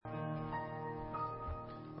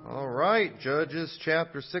right, Judges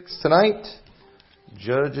chapter 6 tonight.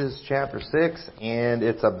 Judges chapter 6, and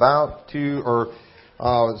it's about to,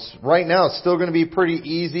 right now it's still going to be pretty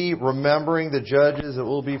easy remembering the Judges. It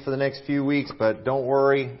will be for the next few weeks, but don't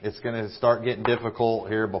worry, it's going to start getting difficult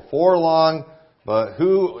here before long. But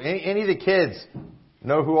any of the kids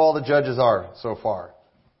know who all the Judges are so far?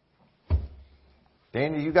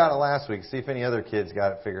 Daniel, you got it last week. See if any other kids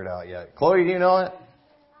got it figured out yet. Chloe, do you know it?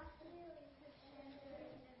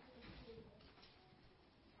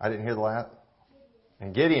 I didn't hear the last.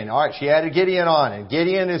 And Gideon. All right, she added Gideon on. And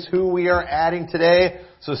Gideon is who we are adding today.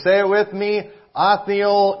 So say it with me.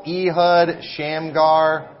 Othniel, Ehud,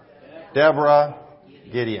 Shamgar, Deborah,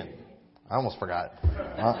 Gideon. I almost forgot.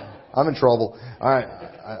 I'm in trouble. All right,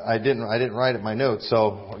 I didn't write it in my notes,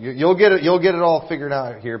 so you'll get it all figured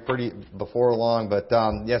out here pretty before long. But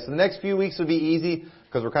so the next few weeks will be easy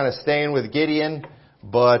because we're kind of staying with Gideon.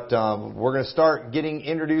 But we're going to start getting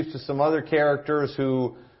introduced to some other characters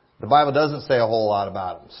who the Bible doesn't say a whole lot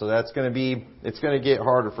about them. So it's going to get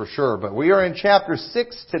harder for sure. But we are in chapter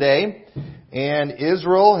 6 today, and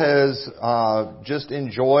Israel has just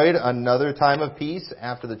enjoyed another time of peace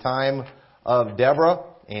after the time of Deborah.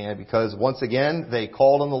 And because once again, they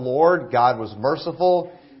called on the Lord, God was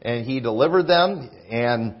merciful, and He delivered them.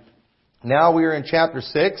 And now we are in chapter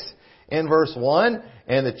 6, in verse 1.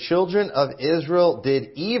 And the children of Israel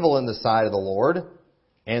did evil in the sight of the Lord,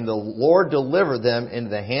 and the Lord delivered them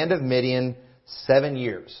into the hand of Midian 7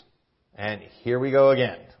 years. And here we go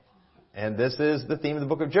again. And this is the theme of the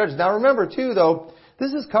book of Judges. Now remember too, though,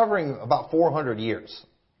 this is covering about 400 years.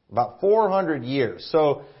 About 400 years.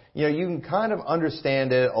 So, you can kind of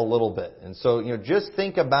understand it a little bit. And so, just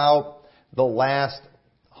think about the last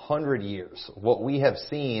 100 years. What we have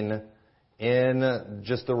seen in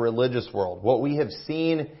just the religious world. What we have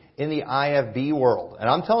seen in the IFB world. And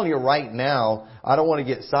I'm telling you right now, I don't want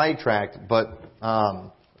to get sidetracked, but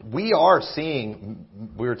we are seeing,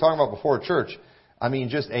 we were talking about before church,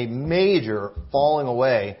 just a major falling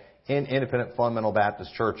away in independent fundamental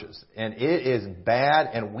Baptist churches. And it is bad,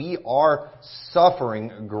 and we are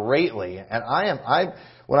suffering greatly. And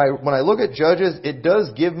when I look at Judges, it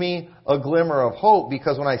does give me a glimmer of hope,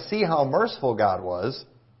 because when I see how merciful God was,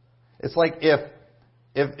 it's like if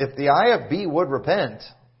the IFB would repent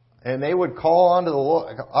and they would call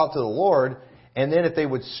out to the Lord, and then if they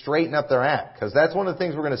would straighten up their act, because that's one of the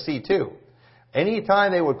things we're going to see too.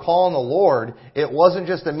 Anytime they would call on the Lord, it wasn't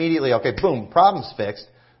just immediately, okay, boom, problem's fixed.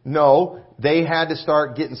 No, they had to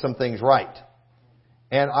start getting some things right.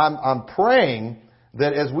 And I'm praying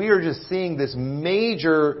that as we are just seeing this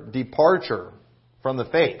major departure from the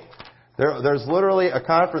faith, there's literally a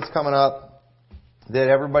conference coming up that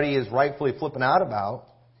everybody is rightfully flipping out about,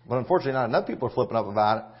 but unfortunately not enough people are flipping out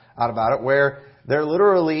about it, where they're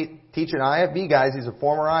literally teaching IFB guys, these are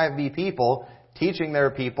former IFB people, teaching their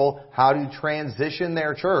people how to transition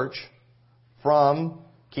their church from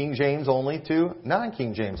King James only to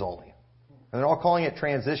non-King James only. And they're all calling it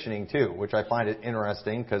transitioning too, which I find it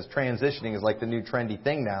interesting, because transitioning is like the new trendy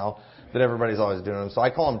thing now that everybody's always doing. So I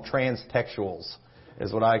call them transtextuals,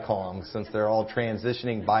 is what I call them, since they're all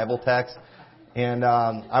transitioning Bible texts. And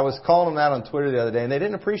I was calling them that on Twitter the other day, and they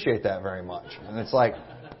didn't appreciate that very much. And it's like,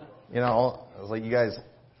 I was like, you guys,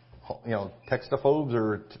 textophobes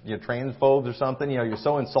or transphobes or something, you're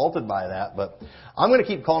so insulted by that. But I'm going to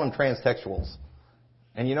keep calling them transtextuals.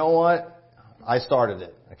 And you know what? I started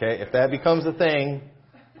it. Okay, if that becomes a thing,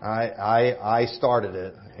 I started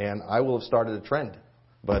it, and I will have started a trend.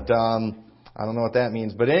 But I don't know what that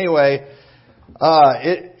means. But anyway,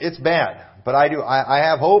 it's bad. But I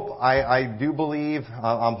have hope. I do believe.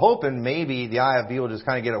 I'm hoping maybe the IFB will just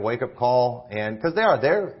kind of get a wake up call, and because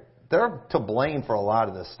they're to blame for a lot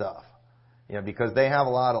of this stuff, because they have a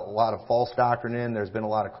lot of false doctrine in. There's been a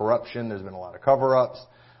lot of corruption. There's been a lot of cover ups.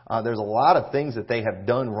 There's a lot of things that they have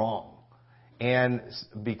done wrong, and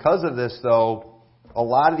because of this, though, a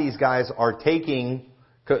lot of these guys are taking,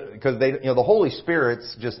 because the Holy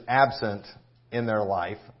Spirit's just absent in their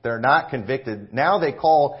life. They're not convicted. Now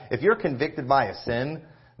if you're convicted by a sin,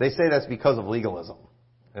 they say that's because of legalism,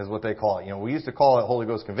 is what they call it. We used to call it Holy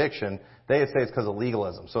Ghost conviction. They would say it's because of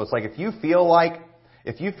legalism. So it's like if you feel like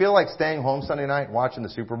staying home Sunday night and watching the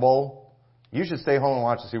Super Bowl, you should stay home and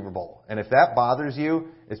watch the Super Bowl. And if that bothers you,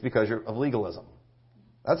 it's because you're of legalism.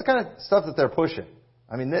 That's the kind of stuff that they're pushing.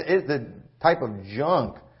 The type of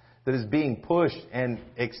junk that is being pushed and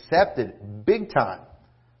accepted big time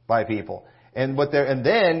by people. And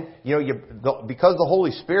then because the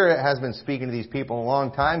Holy Spirit has been speaking to these people a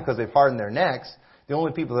long time because they've hardened their necks, the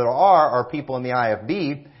only people that are people in the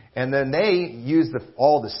IFB, and then they use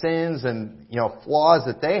all the sins and flaws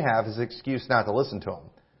that they have as an excuse not to listen to them.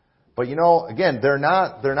 But again, they're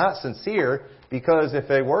not sincere, because if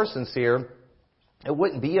they were sincere, it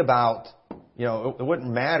wouldn't be about, it wouldn't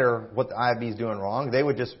matter what the IFB is doing wrong. They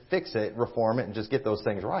would just fix it, reform it, and just get those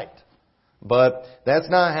things right. But that's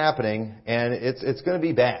not happening, and it's going to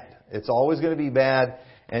be bad. It's always going to be bad.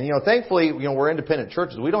 And, thankfully, we're independent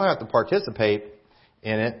churches. We don't have to participate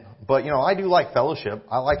in it. But, I do like fellowship.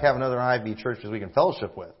 I like having other IFB churches we can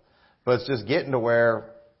fellowship with. But it's just getting to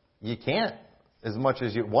where you can't as much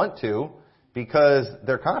as you want to, because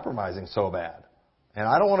they're compromising so bad. And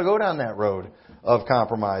I don't want to go down that road of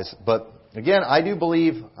compromise. But again, I do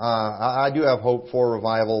believe, I do have hope for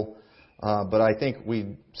revival. But I think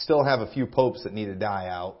we still have a few popes that need to die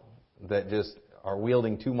out, that just are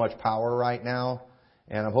wielding too much power right now.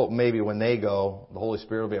 And I'm hoping maybe when they go, the Holy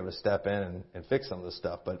Spirit will be able to step in and fix some of this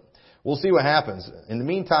stuff. But we'll see what happens. In the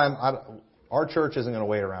meantime, our church isn't going to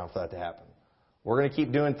wait around for that to happen. We're going to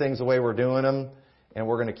keep doing things the way we're doing them, and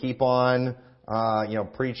we're going to keep on,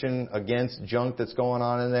 preaching against junk that's going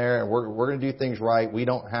on in there, and we're going to do things right. We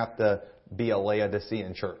don't have to be a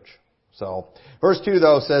Laodicean church. So, verse 2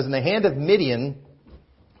 though says, "And the hand of Midian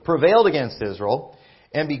prevailed against Israel,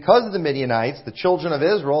 and because of the Midianites, the children of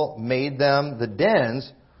Israel made them the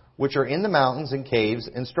dens which are in the mountains and caves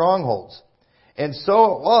and strongholds. And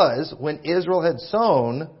so it was, when Israel had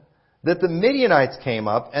sown, that the Midianites came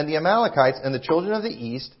up, and the Amalekites and the children of the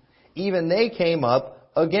east, even they came up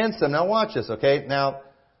against them." Now watch this, okay? Now,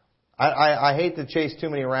 I hate to chase too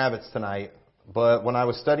many rabbits tonight, but when I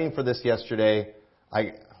was studying for this yesterday,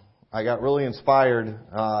 I got really inspired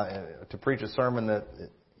to preach a sermon that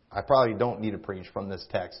I probably don't need to preach from this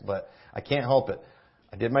text, but I can't help it.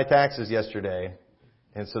 I did my taxes yesterday,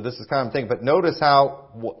 and so this is kind of thing. But notice how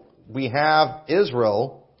we have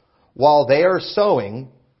Israel, while they are sowing,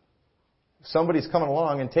 somebody's coming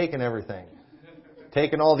along and taking everything.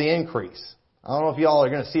 Taking all the increase. I don't know if y'all are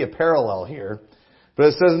going to see a parallel here. But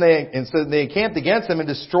it says, they encamped against them and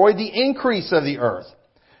destroyed the increase of the earth,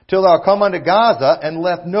 till thou come unto Gaza, and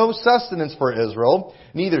left no sustenance for Israel,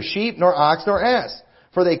 neither sheep, nor ox, nor ass.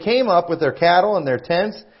 For they came up with their cattle and their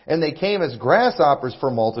tents, and they came as grasshoppers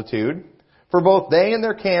for multitude. For both they and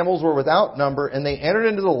their camels were without number, and they entered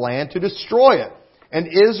into the land to destroy it. And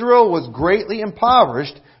Israel was greatly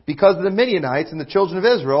impoverished, because the Midianites and the children of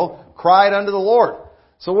Israel cried unto the Lord.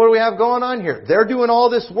 So what do we have going on here? They're doing all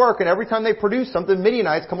this work, and every time they produce something,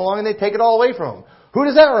 Midianites come along and they take it all away from them. Who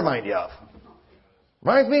does that remind you of?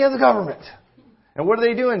 Reminds me of the government. And what are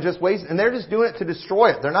they doing? Just waste, and they're just doing it to destroy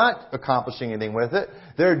it. They're not accomplishing anything with it.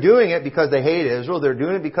 They're doing it because they hate Israel. They're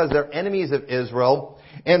doing it because they're enemies of Israel.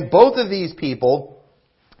 And both of these people,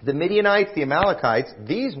 the Midianites, the Amalekites,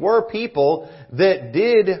 these were people that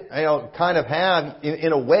did, kind of have,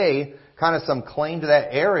 in a way, kind of some claim to that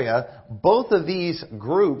area. Both of these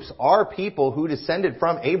groups are people who descended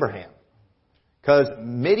from Abraham. Because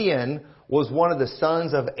Midian was one of the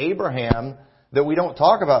sons of Abraham that we don't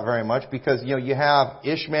talk about very much, because, you have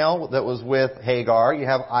Ishmael that was with Hagar, you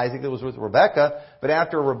have Isaac that was with Rebekah, but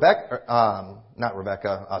after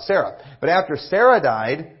Sarah. But after Sarah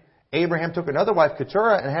died, Abraham took another wife,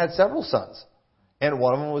 Keturah, and had several sons. And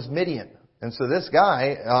one of them was Midian. And so this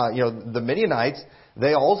guy, the Midianites,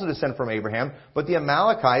 they also descend from Abraham, but the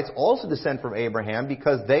Amalekites also descend from Abraham,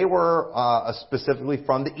 because they were specifically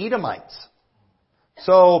from the Edomites.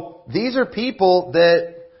 So these are people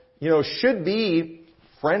that, should be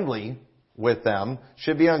friendly with them,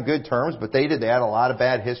 should be on good terms, but they did. They had a lot of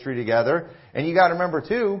bad history together. And you got to remember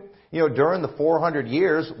too, during the 400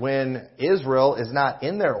 years when Israel is not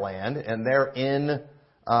in their land and they're in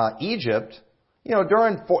Egypt,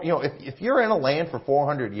 if you're in a land for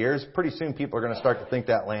 400 years, pretty soon people are going to start to think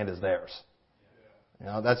that land is theirs.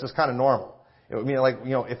 That's just kind of normal.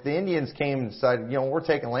 If the Indians came and decided, we're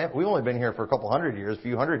taking land, we've only been here for a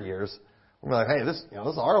few hundred years. We're like, hey, this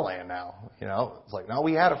is our land now. It's like, no,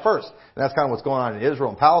 we had it first. And that's kind of what's going on in Israel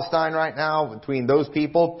and Palestine right now between those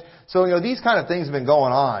people. So, these kind of things have been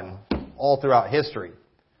going on all throughout history.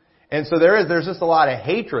 And so there's just a lot of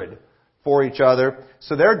hatred for each other.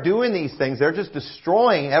 So they're doing these things. They're just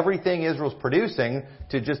destroying everything Israel's producing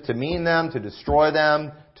to demean them, to destroy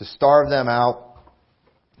them, to starve them out.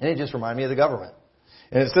 And it just reminded me of the government.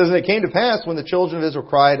 And it says, "And it came to pass when the children of Israel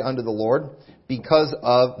cried unto the Lord because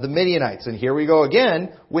of the Midianites." And here we go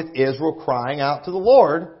again with Israel crying out to the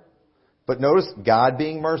Lord. But notice God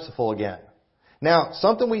being merciful again. Now,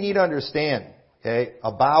 something we need to understand,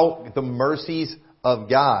 about the mercies of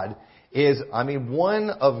God is, one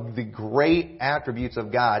of the great attributes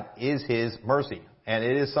of God is His mercy. And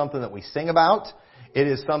it is something that we sing about. It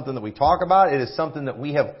is something that we talk about. It is something that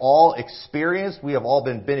we have all experienced. We have all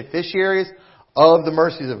been beneficiaries of the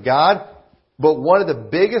mercies of God. But one of the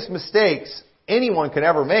biggest mistakes anyone can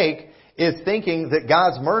ever make is thinking that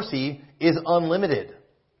God's mercy is unlimited.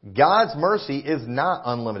 God's mercy is not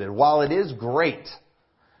unlimited. While it is great,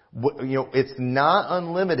 it's not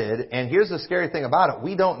unlimited. And here's the scary thing about it.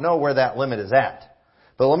 We don't know where that limit is at.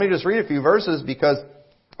 But let me just read a few verses, because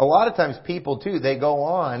a lot of times people too, they go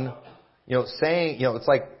on, saying, it's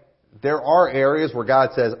like there are areas where God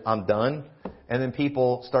says, I'm done. And then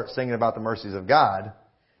people start singing about the mercies of God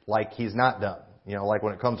like He's not done. Like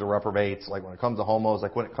when it comes to reprobates, like when it comes to homos,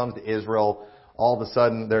 like when it comes to Israel, all of a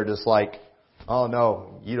sudden they're just like, oh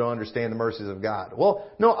no, you don't understand the mercies of God. Well,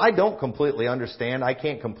 no, I don't completely understand. I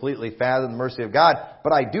can't completely fathom the mercy of God,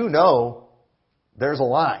 but I do know there's a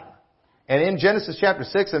line. And in Genesis chapter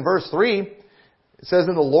 6 and verse 3, it says,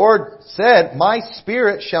 And the Lord said, My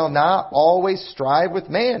spirit shall not always strive with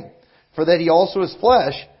man, for that he also is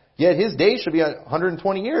flesh, yet his days shall be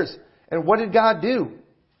 120 years. And what did God do?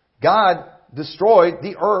 God destroyed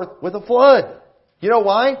the earth with a flood. You know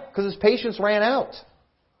why? Because His patience ran out.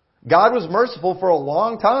 God was merciful for a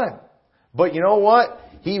long time. But you know what?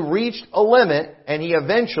 He reached a limit and He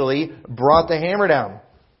eventually brought the hammer down.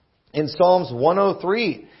 In Psalms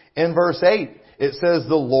 103 in verse 8, it says,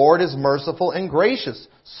 The Lord is merciful and gracious,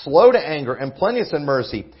 slow to anger and plenteous in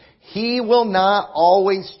mercy. He will not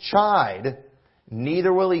always chide,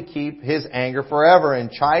 neither will He keep His anger forever.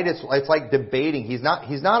 And chide, it's like debating. He's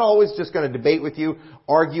not always just going to debate with you,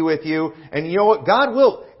 argue with you. And you know what? God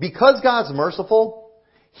will, because God's merciful,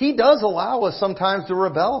 He does allow us sometimes to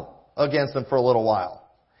rebel against Him for a little while.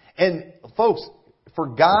 And folks, for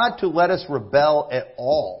God to let us rebel at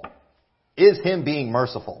all is Him being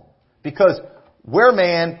merciful. Because we're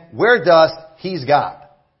man, we're dust, He's God.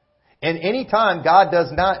 And anytime God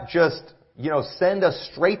does not just, send us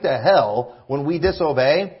straight to hell when we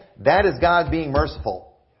disobey, that is God being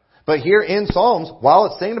merciful. But here in Psalms, while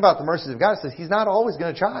it's saying about the mercies of God, it says He's not always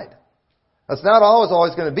going to chide. That's not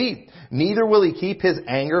always going to be. Neither will He keep His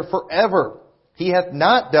anger forever. He hath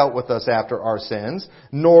not dealt with us after our sins,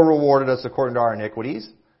 nor rewarded us according to our iniquities.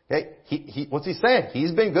 Okay? What's He saying?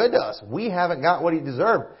 He's been good to us. We haven't got what He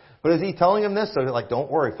deserved. But is He telling them this? So they're like,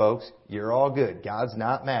 don't worry, folks. You're all good. God's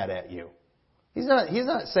not mad at you. He's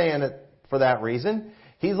not saying it for that reason.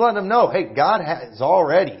 He's letting them know, hey, God has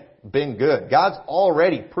already been good. God's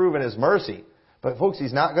already proven His mercy. But folks,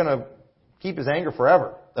 He's not going to keep His anger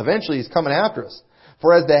forever. Eventually, He's coming after us.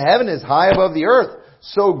 For as the heaven is high above the earth,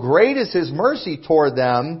 so great is His mercy toward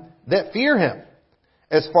them that fear Him.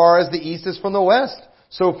 As far as the east is from the west,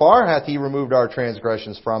 so far hath He removed our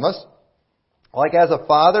transgressions from us. Like as a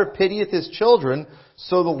father pitieth his children,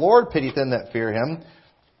 so the Lord pitieth them that fear Him.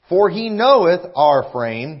 For He knoweth our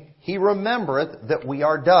frame, He remembereth that we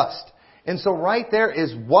are dust. And so right there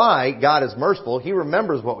is why God is merciful. He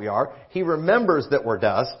remembers what we are. He remembers that we're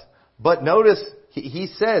dust. But notice, He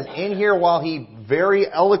says in here, while He very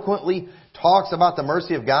eloquently talks about the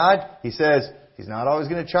mercy of God, He says, He's not always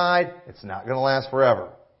going to chide. It's not going to last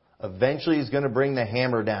forever. Eventually He's going to bring the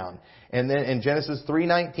hammer down. And then in Genesis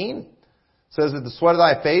 3:19, says, that the sweat of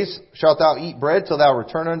thy face shalt thou eat bread till thou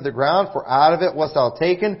return unto the ground, for out of it wast thou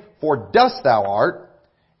taken, for dust thou art,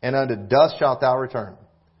 and unto dust shalt thou return.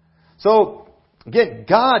 So, again,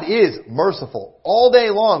 God is merciful. All day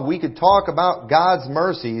long we could talk about God's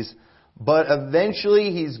mercies, but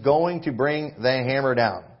eventually He's going to bring the hammer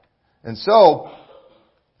down. And so,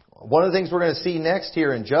 one of the things we're going to see next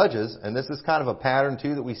here in Judges, and this is kind of a pattern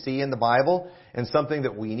too that we see in the Bible, and something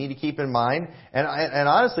that we need to keep in mind. And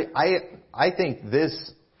honestly, I think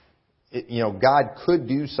this, God could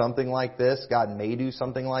do something like this. God may do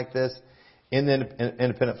something like this in the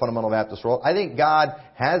Independent Fundamental Baptist world. I think God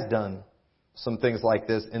has done some things like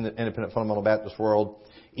this in the Independent Fundamental Baptist world,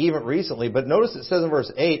 even recently. But notice it says in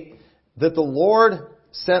verse 8, that the Lord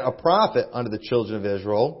sent a prophet unto the children of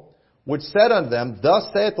Israel, which said unto them, Thus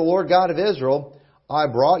saith the Lord God of Israel, I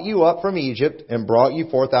brought you up from Egypt, and brought you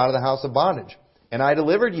forth out of the house of bondage. And I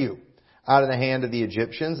delivered you out of the hand of the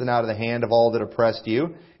Egyptians, and out of the hand of all that oppressed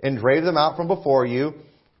you, and drave them out from before you,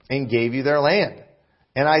 and gave you their land.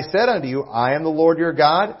 And I said unto you, I am the Lord your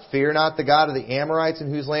God. Fear not the God of the Amorites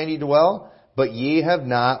in whose land ye dwell, but ye have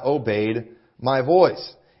not obeyed my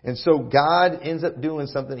voice. And so God ends up doing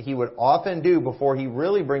something He would often do before He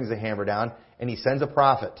really brings the hammer down, and He sends a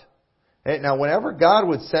prophet. Now, whenever God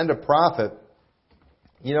would send a prophet,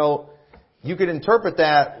 you could interpret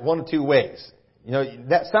that one of two ways.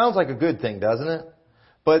 That sounds like a good thing, doesn't it?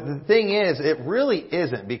 But the thing is, it really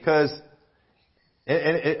isn't, because,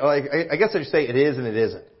 I guess I should say it is and it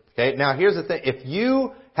isn't. Okay? Now, here's the thing. If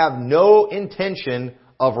you have no intention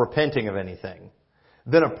of repenting of anything,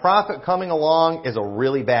 then a prophet coming along is a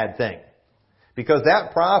really bad thing. Because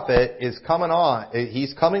that prophet is coming on.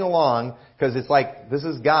 He's coming along because it's like, this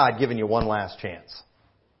is God giving you one last chance.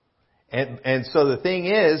 And so the thing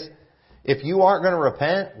is, if you aren't going to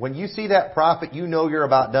repent, when you see that prophet, you know you're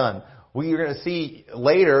about done. You're going to see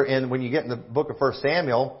later, when you get in the book of 1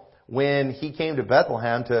 Samuel, when he came to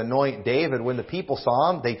Bethlehem to anoint David, when the people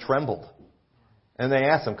saw him, they trembled. And they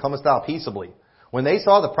asked him, comest thou peaceably? When they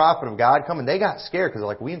saw the prophet of God coming, they got scared because they're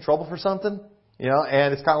like, we in trouble for something?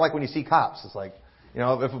 And it's kind of like when you see cops. It's like,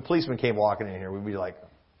 if a policeman came walking in here, we'd be like,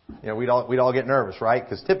 we'd all get nervous, right?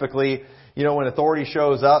 Because typically, when authority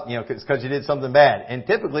shows up, it's because you did something bad. And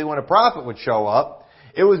typically when a prophet would show up,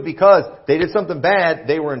 it was because they did something bad,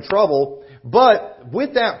 they were in trouble. But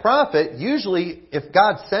with that prophet, usually if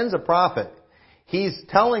God sends a prophet, He's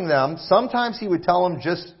telling them, sometimes He would tell them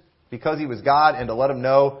just because He was God and to let them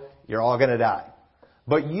know, you're all going to die.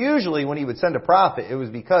 But usually when He would send a prophet, it was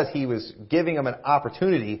because He was giving them an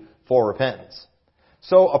opportunity for repentance.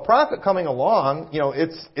 So a prophet coming along,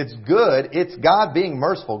 it's good. It's God being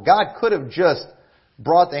merciful. God could have just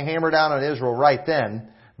brought the hammer down on Israel right then,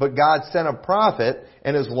 but God sent a prophet,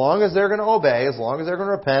 and as long as they're going to obey, as long as they're going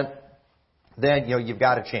to repent, then, you've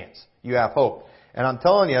got a chance. You have hope. And I'm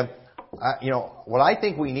telling you, what I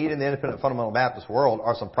think we need in the independent fundamental Baptist world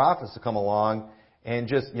are some prophets to come along and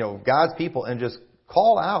just, God's people, and just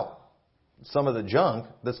call out some of the junk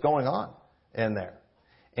that's going on in there.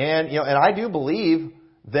 And, and I do believe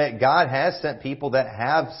that God has sent people that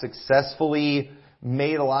have successfully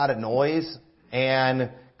made a lot of noise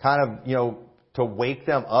and kind of, to wake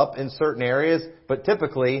them up in certain areas. But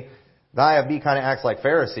typically, the IFB kind of acts like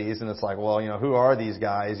Pharisees, and it's like, well, who are these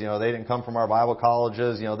guys? They didn't come from our Bible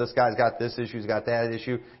colleges. This guy's got this issue, he's got that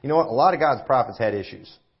issue. You know what? A lot of God's prophets had issues.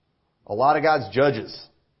 A lot of God's judges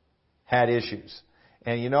had issues.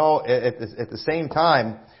 And at the same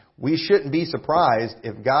time, we shouldn't be surprised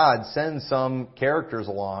if God sends some characters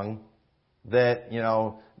along that,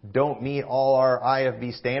 don't meet all our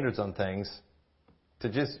IFB standards on things, to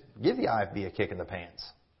just give the IFB a kick in the pants.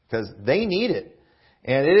 Because they need it.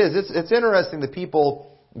 And it's interesting the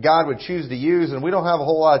people God would choose to use, and we don't have a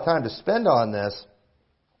whole lot of time to spend on this.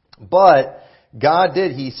 But God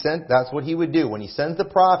did. That's what He would do. When He sends the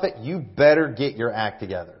prophet, you better get your act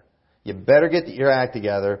together. You better get your act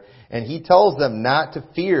together. And He tells them not to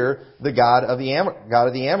fear the God of the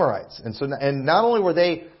Amorites. And not only were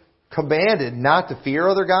they commanded not to fear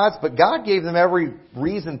other gods, but God gave them every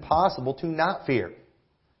reason possible to not fear,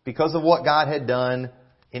 because of what God had done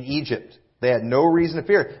in Egypt. They had no reason to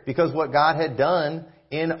fear, because what God had done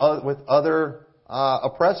with other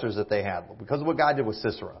oppressors that they had, because of what God did with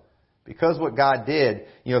Sisera, because of what God did,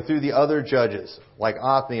 through the other judges like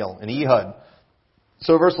Othniel and Ehud.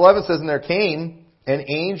 So verse 11 says, and there came an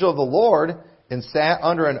angel of the Lord and sat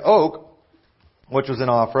under an oak, which was in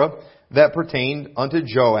Ophrah, that pertained unto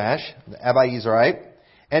Joash, the Abiezrite,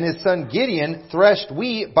 and his son Gideon threshed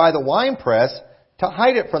wheat by the winepress to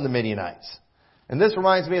hide it from the Midianites. And this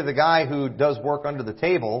reminds me of the guy who does work under the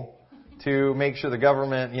table to make sure the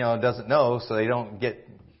government, doesn't know, so they don't get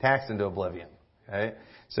taxed into oblivion. Okay?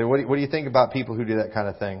 So what do you think about people who do that kind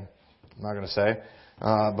of thing? I'm not going to say.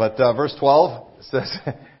 But verse 12 says,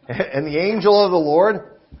 and the angel of the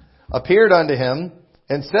Lord appeared unto him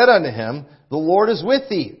and said unto him, the Lord is with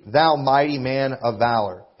thee, thou mighty man of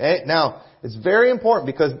valor. Okay? Now, it's very important,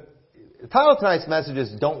 because the title of tonight's message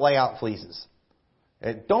is Don't Lay Out Fleeces.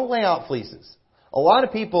 Okay? Don't lay out fleeces. A lot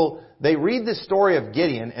of people, they read this story of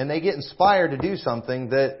Gideon and they get inspired to do something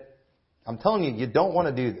that, I'm telling you, you don't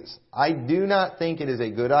want to do this. I do not think it is a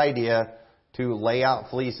good idea to lay out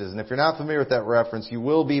fleeces. And if you're not familiar with that reference, you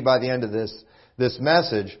will be by the end of this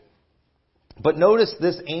message. But notice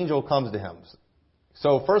this angel comes to him.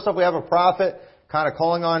 So first off, we have a prophet kind of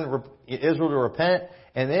calling on Israel to repent.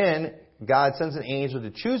 And then God sends an angel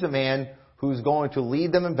to choose a man who's going to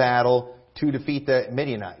lead them in battle to defeat the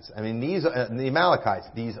Midianites. I mean, the Amalekites,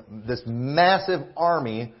 this massive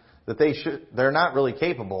army that they're not really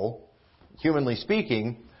capable, humanly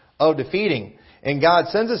speaking, of defeating. And God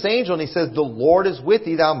sends this angel and He says, the Lord is with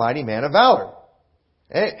thee, thou mighty man of valor.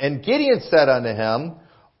 And Gideon said unto him,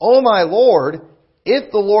 O my Lord,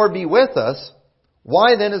 if the Lord be with us,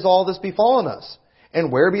 why then is all this befallen us?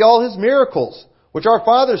 And where be all His miracles, which our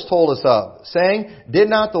fathers told us of, saying, did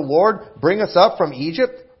not the Lord bring us up from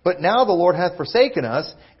Egypt? But now the Lord hath forsaken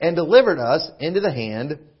us and delivered us into the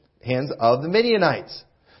hands of the Midianites.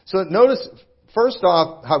 So notice, first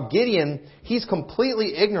off, how Gideon, he's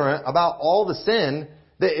completely ignorant about all the sin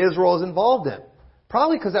that Israel is involved in.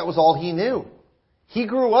 Probably because that was all he knew. He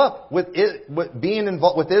grew up with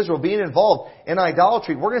Israel being involved in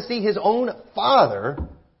idolatry. We're going to see his own father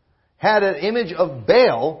had an image of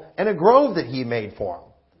Baal and a grove that he made for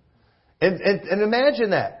him. And imagine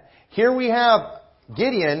that. Here we have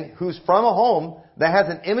Gideon, who's from a home that has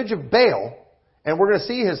an image of Baal, and we're going to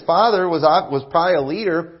see his father was probably a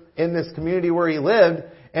leader in this community where he lived,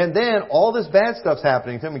 and then all this bad stuff's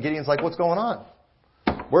happening to him, and Gideon's like, what's going on?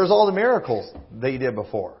 Where's all the miracles that he did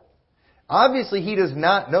before? Obviously, he does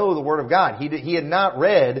not know the Word of God. He had not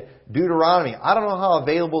read Deuteronomy. I don't know how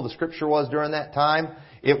available the Scripture was during that time.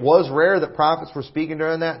 It was rare that prophets were speaking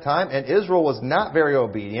during that time, and Israel was not very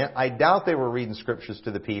obedient. I doubt they were reading Scriptures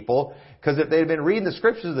to the people, because if they had been reading the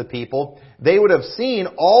Scriptures to the people, they would have seen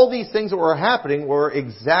all these things that were happening were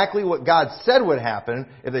exactly what God said would happen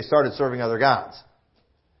if they started serving other gods.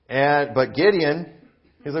 But Gideon,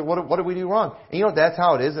 he's like, what did we do wrong? And you know, that's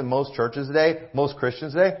how it is in most churches today, most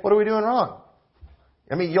Christians today. What are we doing wrong?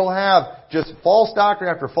 I mean, you'll have just false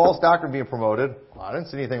doctrine after false doctrine being promoted. Well, I didn't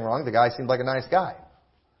see anything wrong. The guy seemed like a nice guy.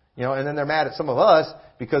 You know, and then they're mad at some of us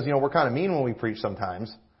because, you know, we're kind of mean when we preach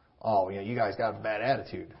sometimes. Oh, yeah, you guys got a bad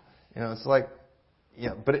attitude. You know, it's like, yeah,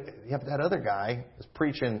 but that other guy is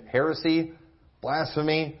preaching heresy,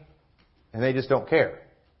 blasphemy, and they just don't care.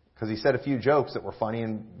 Because he said a few jokes that were funny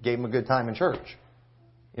and gave them a good time in church.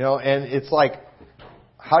 You know, and it's like,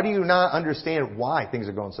 how do you not understand why things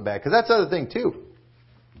are going so bad? Because that's the other thing, too.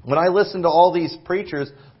 When I listen to all these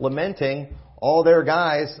preachers lamenting all their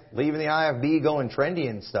guys leaving the IFB, going trendy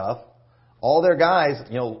and stuff, all their guys,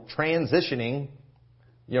 you know, transitioning,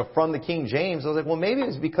 you know, from the King James, I was like, well, maybe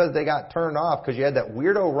it's because they got turned off because you had that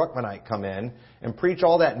weirdo Ruckmanite come in and preach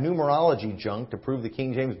all that numerology junk to prove the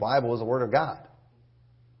King James Bible is the Word of God.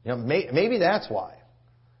 You know, maybe that's why.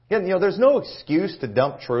 Again, you know, there's no excuse to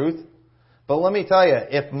dump truth. But let me tell you,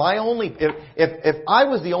 if I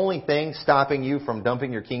was the only thing stopping you from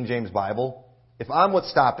dumping your King James Bible, if I'm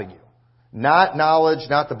what's stopping you, not knowledge,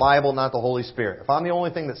 not the Bible, not the Holy Spirit. If I'm the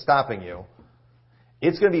only thing that's stopping you,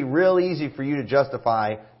 it's going to be real easy for you to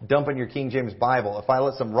justify dumping your King James Bible if I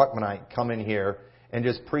let some Ruckmanite come in here and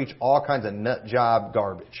just preach all kinds of nut job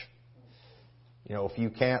garbage. You know, if you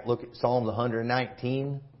can't look at Psalms 119,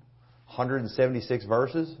 176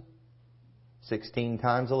 verses, 16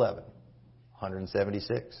 times 11,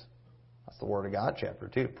 176. That's the Word of God, chapter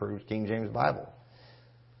 2. Proves King James Bible.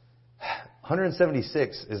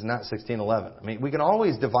 176 is not 1611. I mean, we can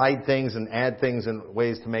always divide things and add things in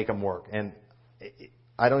ways to make them work. And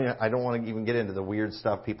I don't want to even get into the weird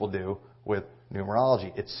stuff people do with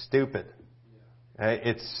numerology. It's stupid.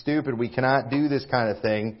 It's stupid. We cannot do this kind of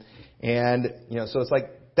thing. And, you know, so it's like,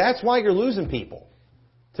 that's why you're losing people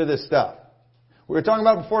to this stuff. We were talking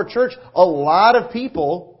about before church, a lot of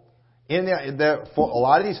people a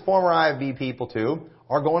lot of these former IFB people too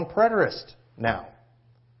are going preterist now.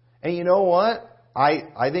 And you know what?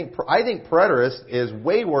 I think preterist is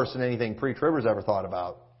way worse than anything pre-tribbers ever thought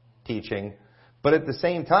about teaching. But at the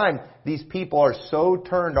same time, these people are so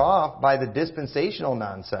turned off by the dispensational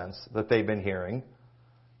nonsense that they've been hearing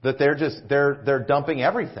that they're dumping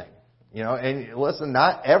everything. You know, and listen,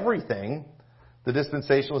 not everything the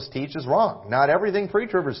dispensationalists teach is wrong. Not everything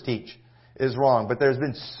pre-tribbers teach is wrong. But there's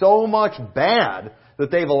been so much bad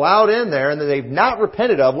that they've allowed in there and that they've not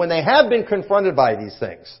repented of when they have been confronted by these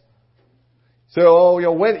things. So,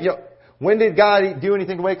 when did God do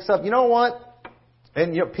anything to wake us up? You know what?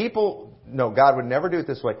 And people, no, God would never do it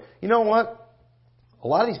this way. You know what? A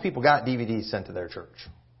lot of these people got DVDs sent to their church.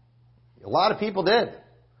 A lot of people did.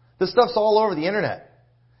 This stuff's all over the internet.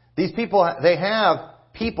 These people, they have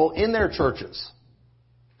people in their churches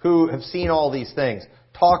who have seen all these things,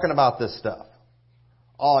 talking about this stuff.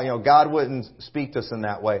 Oh, God wouldn't speak to us in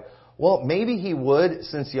that way. Well, maybe He would,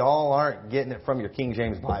 since y'all aren't getting it from your King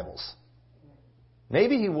James Bibles.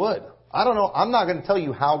 Maybe He would. I don't know. I'm not going to tell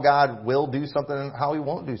you how God will do something and how He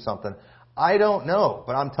won't do something. I don't know.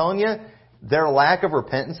 But I'm telling you, their lack of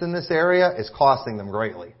repentance in this area is costing them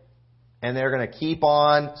greatly. And they're going to keep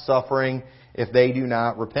on suffering if they do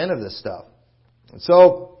not repent of this stuff.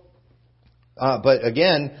 So, but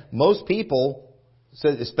again, most people,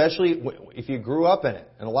 especially if you grew up in it,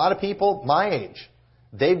 and a lot of people my age,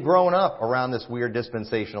 they've grown up around this weird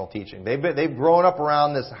dispensational teaching. They've grown up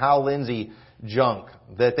around this Hal Lindsey junk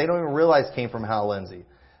that they don't even realize came from Hal Lindsey,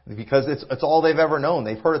 because it's all they've ever known.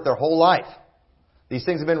 They've heard it their whole life. These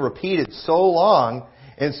things have been repeated so long,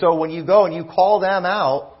 and so when you go and you call them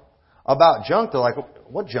out about junk, they're like,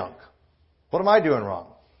 "What junk? What am I doing wrong?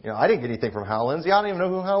 I didn't get anything from Hal Lindsey. I don't even know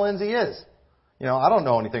who Hal Lindsey is. I don't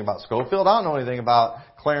know anything about Schofield. I don't know anything about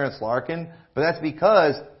Clarence Larkin." But that's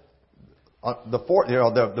because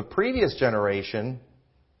the previous generation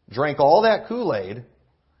drank all that Kool-Aid,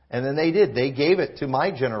 and then they gave it to my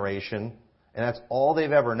generation, and that's all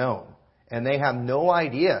they've ever known. And they have no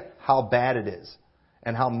idea how bad it is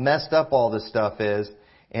and how messed up all this stuff is.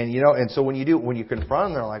 And, and so when you confront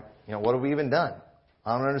them, they're like, what have we even done?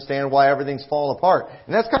 I don't understand why everything's falling apart.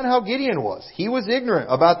 And that's kind of how Gideon was. He was ignorant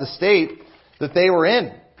about the state that they were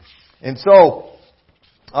in. And so,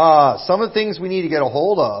 some of the things we need to get a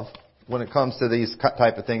hold of when it comes to these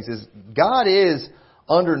type of things is God is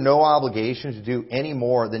under no obligation to do any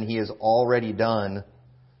more than He has already done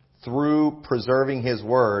through preserving His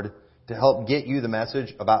Word to help get you the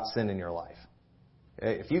message about sin in your life.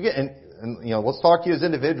 Okay? If you get, and let's talk to you as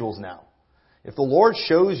individuals now. If the Lord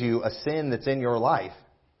shows you a sin that's in your life,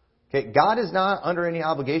 okay, God is not under any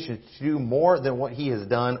obligation to do more than what He has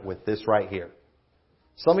done with this right here.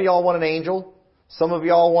 Some of y'all want an angel. Some of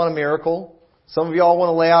y'all want a miracle. Some of y'all want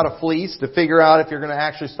to lay out a fleece to figure out if you're going to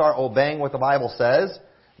actually start obeying what the Bible says.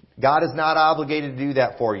 God is not obligated to do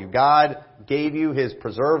that for you. God gave you His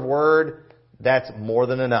preserved Word. That's more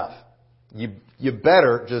than enough. You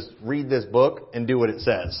better just read this book and do what it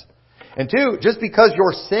says. And two, just because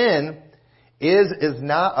your sin is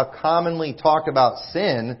not a commonly talked about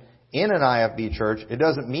sin in an IFB church, it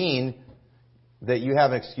doesn't mean that you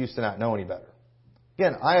have an excuse to not know any better.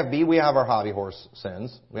 Again, IFB, we have our hobby horse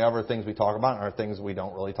sins. We have our things we talk about and our things we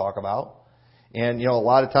don't really talk about. And, a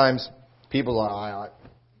lot of times people,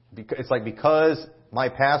 it's like because my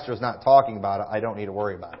pastor is not talking about it, I don't need to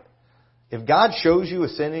worry about it. If God shows you a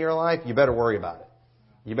sin in your life, you better worry about it.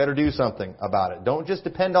 You better do something about it. Don't just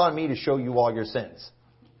depend on me to show you all your sins.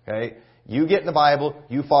 Okay? You get in the Bible,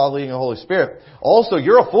 you follow leading the Holy Spirit. Also,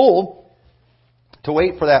 you're a fool to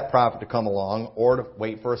wait for that prophet to come along or to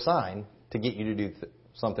wait for a sign to get you to do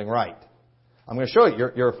something right. I'm going to show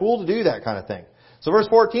you. You're a fool to do that kind of thing. So verse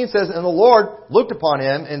 14 says, And the Lord looked upon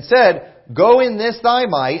him and said, Go in this thy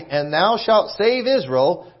might, and thou shalt save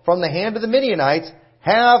Israel from the hand of the Midianites.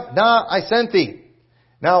 Have not I sent thee?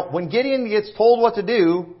 Now, when Gideon gets told what to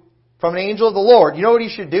do from an angel of the Lord, you know what he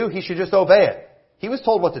should do? He should just obey it. He was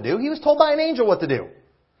told what to do. He was told by an angel what to do.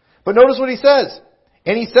 But notice what he says.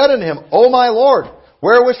 And he said unto him, O my Lord,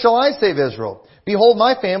 wherewith shall I save Israel? Behold,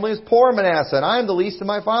 my family is poor in Manasseh, and I am the least in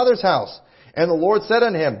my father's house. And the Lord said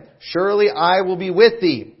unto him, Surely I will be with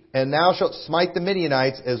thee, and thou shalt smite the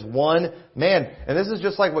Midianites as one man. And this is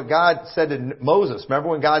just like what God said to Moses. Remember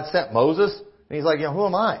when God sent Moses? And he's like, who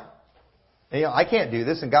am I? And I can't do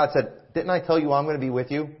this. And God said, didn't I tell you I'm going to be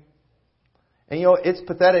with you? And it's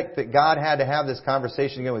pathetic that God had to have this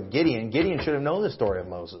conversation again with Gideon. Gideon should have known the story of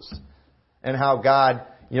Moses. And how God,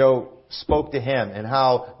 spoke to him. And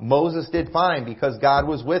how Moses did fine because God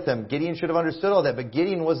was with him. Gideon should have understood all that. But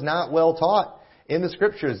Gideon was not well taught in the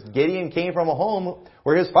Scriptures. Gideon came from a home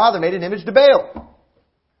where his father made an image to Baal.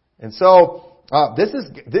 And so, this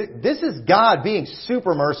is God being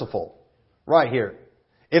super merciful right here.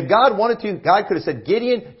 If God wanted to, God could have said,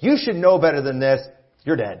 Gideon, you should know better than this.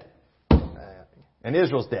 You're dead. And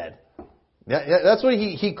Israel's dead. That's what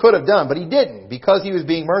he could have done, but he didn't because he was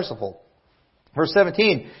being merciful. Verse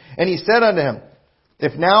 17, And he said unto him,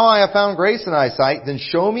 If now I have found grace in thy sight, then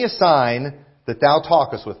show me a sign that thou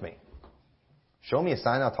talkest with me. Show me a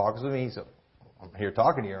sign thou talkest with me. So I'm here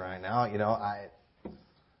talking to you right now.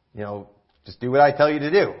 Just do what I tell you to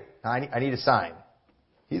do. I need a sign.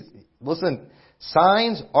 Listen,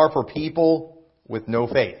 signs are for people with no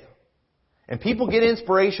faith. And people get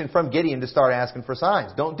inspiration from Gideon to start asking for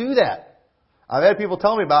signs. Don't do that. I've had people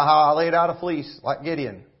tell me about how I laid out a fleece like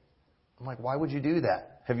Gideon. I'm like, why would you do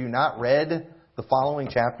that? Have you not read the following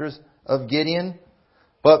chapters of Gideon?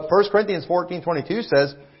 But 1 Corinthians 14:22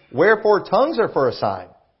 says, Wherefore tongues are for a sign,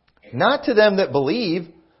 not to them that believe,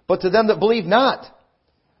 but to them that believe not.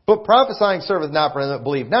 But prophesying serveth not for them that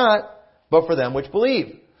believe not, but for them which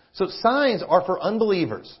believe. So signs are for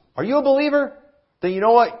unbelievers. Are you a believer? Then you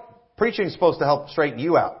know what? Preaching is supposed to help straighten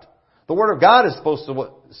you out. The Word of God is supposed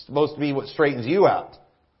to be what straightens you out.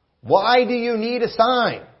 Why do you need a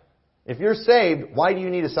sign? If you're saved, why do you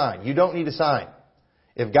need a sign? You don't need a sign.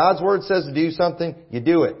 If God's Word says to do something, you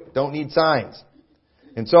do it. Don't need signs.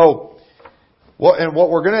 And so, what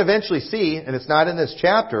we're going to eventually see, and it's not in this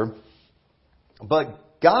chapter,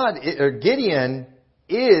 but Gideon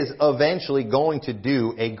is eventually going to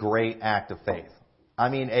do a great act of faith. I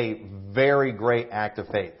mean, a very great act of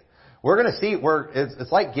faith. We're going to see where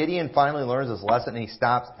it's like Gideon finally learns his lesson and he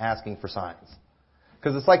stops asking for signs.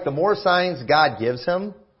 Because it's like the more signs God gives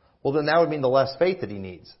him, well, then that would mean the less faith that he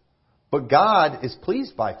needs. But God is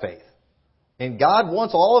pleased by faith. And God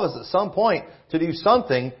wants all of us at some point to do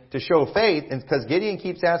something to show faith. And because Gideon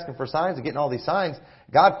keeps asking for signs and getting all these signs,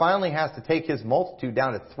 God finally has to take his multitude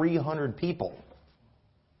down to 300 people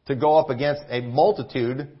to go up against a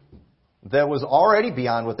multitude that was already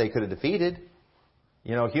beyond what they could have defeated.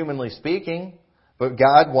 humanly speaking. But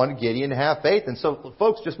God wanted Gideon to have faith. And so,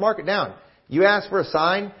 folks, just mark it down. You ask for a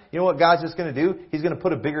sign, you know what God's just going to do? He's going to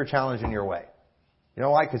put a bigger challenge in your way. You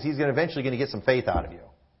know why? Because He's eventually going to get some faith out of you.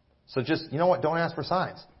 So just, you know what? Don't ask for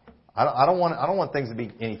signs. I don't want things to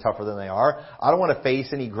be any tougher than they are. I don't want to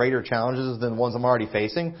face any greater challenges than the ones I'm already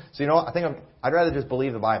facing. So you know what? I'd rather just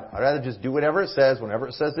believe the Bible. I'd rather just do whatever it says, whenever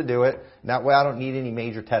it says to do it. And that way I don't need any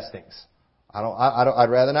major testings. I'd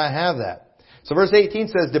rather not have that. So verse 18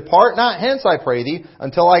 says, Depart not hence, I pray thee,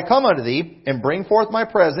 until I come unto thee, and bring forth my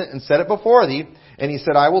present, and set it before thee. And he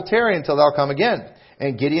said, I will tarry until thou come again.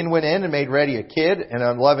 And Gideon went in and made ready a kid, and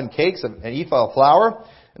unleavened cakes, an ephah of flour,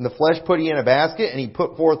 and the flesh put he in a basket, and he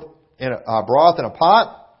put forth in a broth in a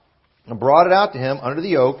pot, and brought it out to him under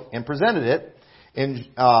the oak, and presented it. And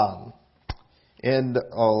the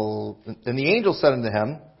angel said unto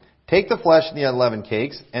him, Take the flesh and the unleavened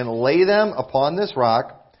cakes, and lay them upon this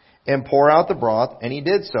rock, and pour out the broth. And he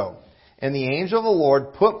did so. And the angel of the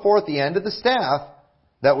Lord put forth the end of the staff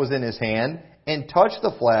that was in his hand, and touched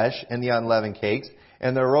the flesh and the unleavened cakes.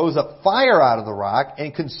 And there rose up fire out of the rock,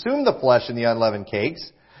 and consumed the flesh and the unleavened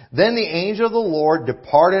cakes. Then the angel of the Lord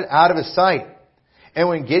departed out of his sight. And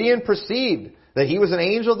when Gideon perceived that he was an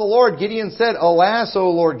angel of the Lord, Gideon said, Alas,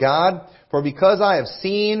 O Lord God, for because I have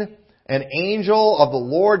seen an angel of the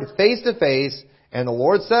Lord face to face. And the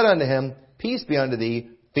Lord said unto him, Peace be unto thee.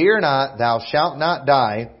 Fear not, thou shalt not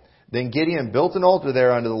die. Then Gideon built an altar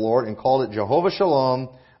there unto the Lord, and called it Jehovah Shalom.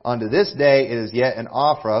 Unto this day it is yet an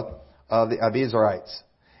Ophrah of the Abiezrites.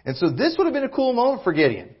 And so this would have been a cool moment for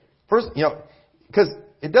Gideon. First, because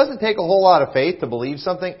it doesn't take a whole lot of faith to believe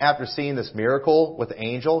something after seeing this miracle with the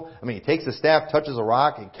angel. I mean, he takes the staff, touches a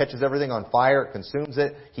rock, it catches everything on fire, it consumes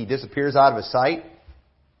it, he disappears out of his sight.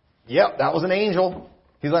 Yep, that was an angel.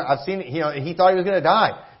 He's like, I've seen it. He thought he was going to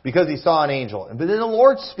die because he saw an angel. But then the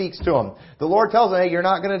Lord speaks to him. The Lord tells him, hey, you're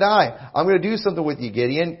not going to die. I'm going to do something with you,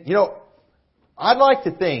 Gideon. I'd like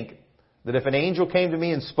to think that if an angel came to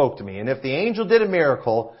me and spoke to me, and if the angel did a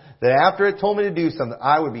miracle, that after it told me to do something,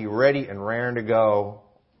 I would be ready and raring to go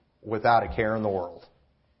without a care in the world.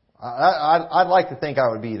 I'd like to think I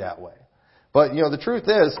would be that way. But, the truth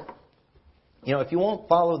is, if you won't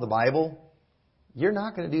follow the Bible, you're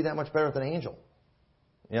not going to do that much better with an angel.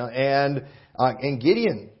 And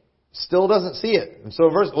Gideon still doesn't see it. And so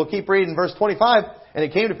we'll keep reading verse 25. And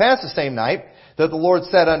it came to pass the same night that the Lord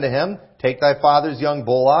said unto him, Take thy father's young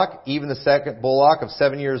bullock, even the second bullock of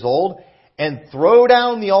 7 years old, and throw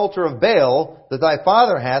down the altar of Baal that thy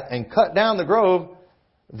father hath, and cut down the grove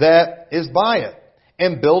that is by it,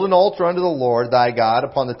 and build an altar unto the Lord thy God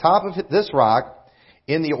upon the top of this rock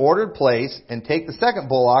in the ordered place, and take the second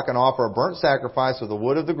bullock and offer a burnt sacrifice of the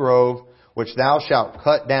wood of the grove, which thou shalt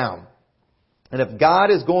cut down. And if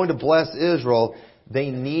God is going to bless Israel, they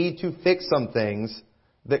need to fix some things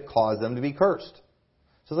that cause them to be cursed.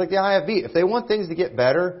 So it's like the IFB. If they want things to get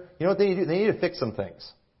better, you know what they need to do? They need to fix some things.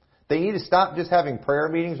 They need to stop just having prayer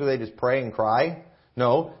meetings where they just pray and cry.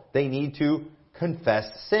 No, they need to confess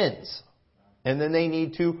sins. And then they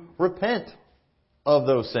need to repent of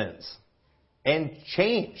those sins and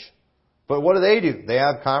change. But what do? They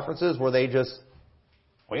have conferences where they just,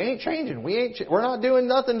 we ain't changing. We're not doing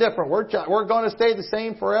nothing different. We're going to stay the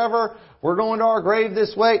same forever. We're going to our grave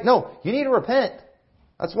this way. No, you need to repent.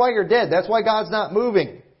 That's why you're dead. That's why God's not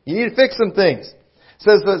moving. You need to fix some things.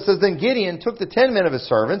 It says, Then Gideon took the 10 men of his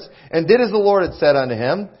servants, and did as the Lord had said unto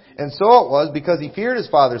him. And so it was, because he feared his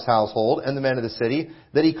father's household and the men of the city,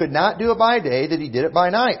 that he could not do it by day, that he did it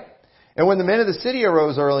by night. And when the men of the city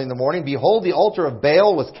arose early in the morning, behold, the altar of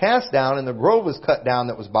Baal was cast down, and the grove was cut down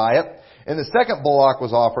that was by it. And the second bullock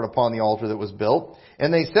was offered upon the altar that was built.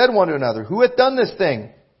 And they said one to another, Who hath done this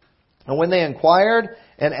thing? And when they inquired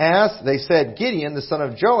and asked, they said, Gideon, the son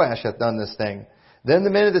of Joash, hath done this thing. Then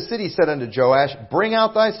the men of the city said unto Joash, Bring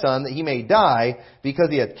out thy son, that he may die, because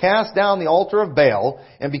he hath cast down the altar of Baal,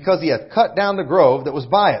 and because he hath cut down the grove that was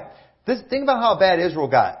by it. Think about how bad Israel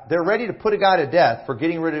got. They're ready to put a guy to death for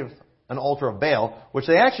getting rid of an altar of Baal, which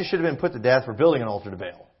they actually should have been put to death for building an altar to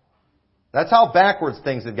Baal. That's how backwards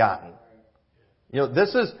things had gotten.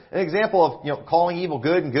 This is an example of, calling evil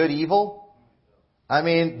good and good evil. I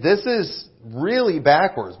mean, this is really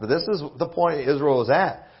backwards, but this is the point Israel was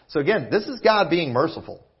at. So again, this is God being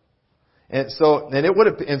merciful. And it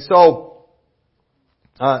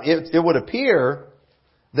would appear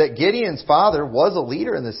that Gideon's father was a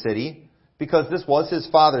leader in the city because this was his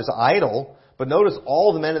father's idol. But notice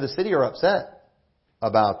all the men of the city are upset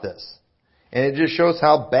about this. And it just shows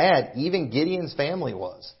how bad even Gideon's family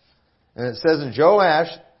was. And it says, And Joash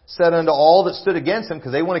said unto all that stood against him,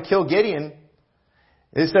 because they want to kill Gideon,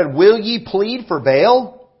 it said, Will ye plead for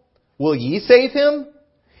Baal? will ye save him?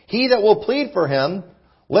 He that will plead for him,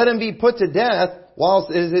 let him be put to death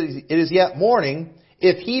whilst it is yet morning.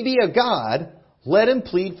 If he be a god, let him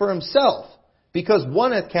plead for himself, because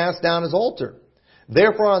one hath cast down his altar.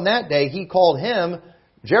 Therefore on that day he called him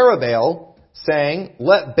Jerubbaal, saying,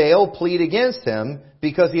 let Baal plead against him,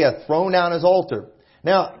 because he hath thrown down his altar.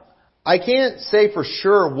 Now, I can't say for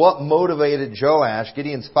sure what motivated Joash,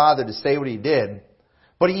 Gideon's father, to say what he did,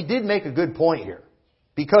 but he did make a good point here.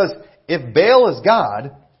 Because if Baal is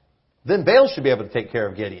God, then Baal should be able to take care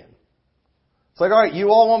of Gideon. It's like, all right, you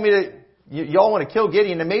all want to kill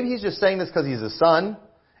Gideon, and maybe he's just saying this because he's a son,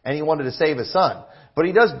 and he wanted to save his son. But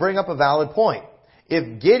he does bring up a valid point.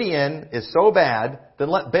 If Gideon is so bad, then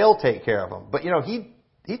let Baal take care of him. But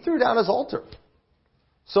he threw down his altar.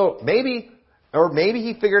 So maybe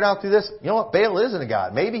he figured out through this, Baal isn't a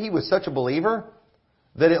god. Maybe he was such a believer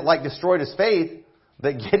that it destroyed his faith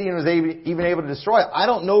that Gideon was even able to destroy it. I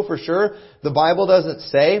don't know for sure. The Bible doesn't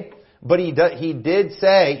say, but he did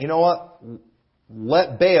say,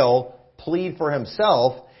 let Baal plead for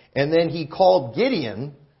himself, and then he called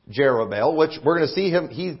Gideon Jerubbaal, which we're going to see him,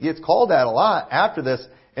 he gets called that a lot after this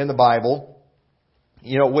in the Bible,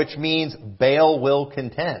 which means Baal will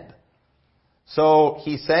contend. So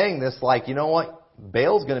he's saying this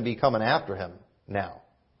Baal's going to be coming after him now.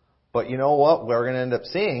 But you know what? We're going to end up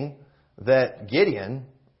seeing that Gideon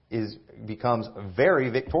becomes very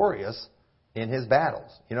victorious in his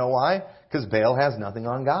battles. You know why? Because Baal has nothing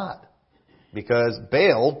on God. Because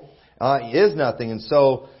Baal is nothing. And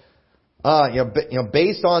so,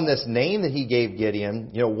 based on this name that he gave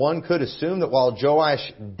Gideon, one could assume that while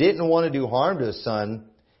Joash didn't want to do harm to his son,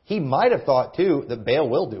 he might have thought too that Baal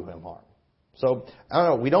will do him harm. So, I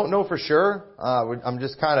don't know. We don't know for sure. I'm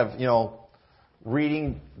just kind of,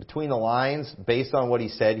 reading between the lines based on what he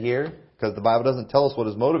said here, because the Bible doesn't tell us what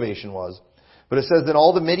his motivation was. But it says that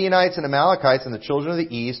all the Midianites and Amalekites and the children of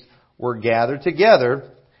the east were gathered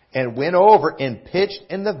together and went over and pitched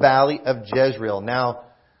in the valley of Jezreel. Now,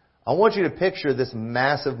 I want you to picture this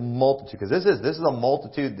massive multitude, because this is a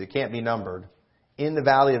multitude that can't be numbered, in the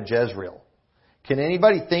valley of Jezreel. Can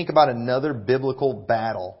anybody think about another biblical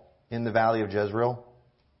battle in the valley of Jezreel?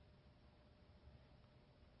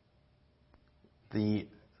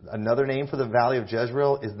 Another name for the valley of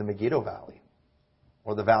Jezreel is the Megiddo Valley,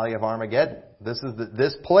 or the Valley of Armageddon.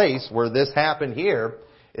 This place where this happened here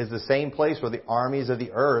is the same place where the armies of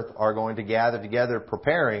the earth are going to gather together,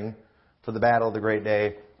 preparing for the battle of the great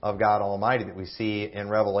day of God Almighty that we see in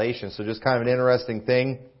Revelation. So just kind of an interesting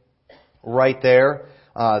thing right there.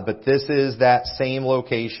 But this is that same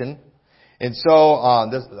location. And so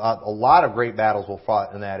a lot of great battles were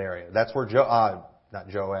fought in that area. That's where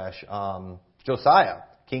Josiah,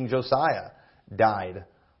 King Josiah, died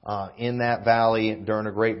in that valley during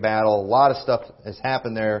a great battle. A lot of stuff has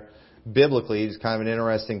happened there biblically. It's kind of an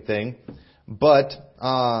interesting thing. But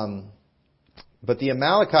the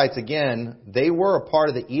Amalekites, again, they were a part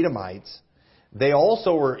of the Edomites. They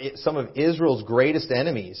also were some of Israel's greatest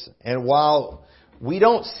enemies. And while we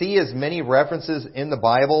don't see as many references in the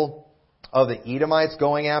Bible of the Edomites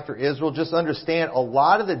going after Israel, just understand a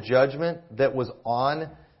lot of the judgment that was on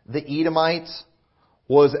the Edomites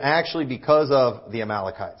was actually because of the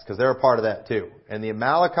Amalekites, because they're a part of that too. And the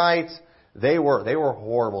Amalekites, they were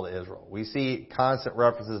horrible to Israel. We see constant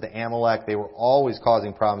references to Amalek. They were always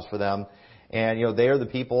causing problems for them. And, they are the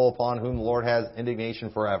people upon whom the Lord has indignation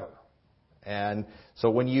forever. And so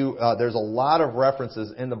when there's a lot of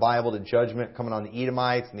references in the Bible to judgment coming on the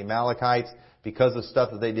Edomites and the Amalekites because of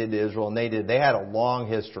stuff that they did to Israel. And they had a long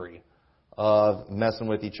history of messing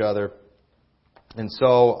with each other. And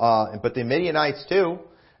so, but the Midianites too,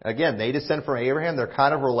 again, they descend from Abraham. They're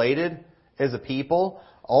kind of related as a people.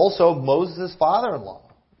 Also, Moses' father-in-law.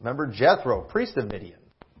 Remember Jethro, priest of Midian.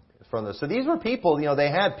 From this. So these were people, they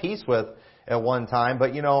had peace with at one time,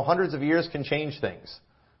 but hundreds of years can change things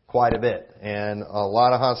quite a bit. And a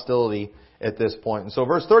lot of hostility at this point. And so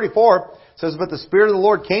verse 34 says, but the Spirit of the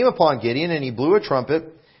Lord came upon Gideon, and he blew a trumpet,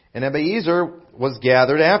 and Abiezer was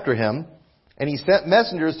gathered after him. And he sent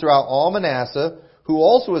messengers throughout all Manasseh, who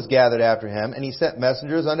also was gathered after him. And he sent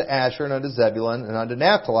messengers unto Asher and unto Zebulun and unto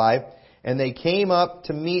Naphtali. And they came up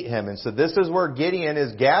to meet him. And so this is where Gideon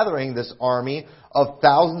is gathering this army of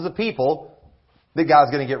thousands of people that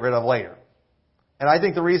God's going to get rid of later. And I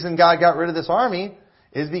think the reason God got rid of this army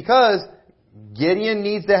is because Gideon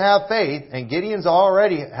needs to have faith. And Gideon's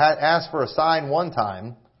already had asked for a sign one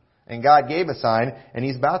time. And God gave a sign. And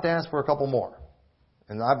he's about to ask for a couple more.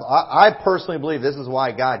 And I personally believe this is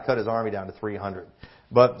why God cut his army down to 300.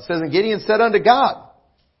 But it says, and Gideon said unto God,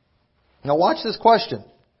 now watch this question.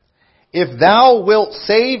 If thou wilt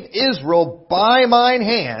save Israel by mine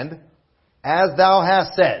hand, as thou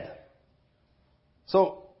hast said.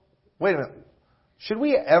 So, wait a minute. Should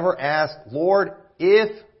we ever ask, Lord,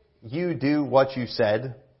 if you do what you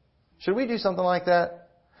said? Should we do something like that?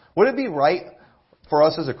 Would it be right for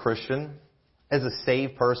us as a Christian, as a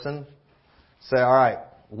saved person, say, all right,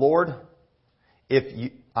 Lord,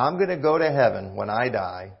 I'm going to go to heaven when I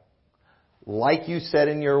die, like you said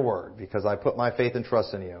in your word, because I put my faith and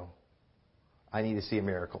trust in you, I need to see a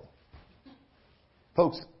miracle.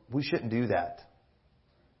 Folks, we shouldn't do that.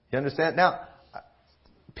 You understand? Now,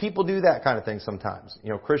 people do that kind of thing sometimes.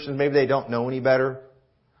 Christians, maybe they don't know any better.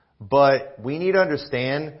 But we need to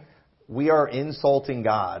understand we are insulting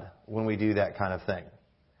God when we do that kind of thing.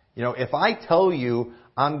 If I tell you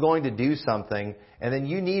I'm going to do something and then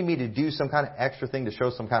you need me to do some kind of extra thing to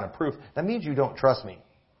show some kind of proof, that means you don't trust me.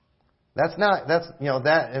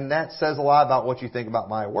 That says a lot about what you think about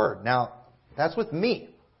my word. Now, that's with me.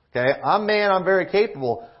 Okay? I'm man, I'm very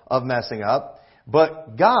capable of messing up,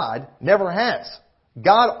 but God never has.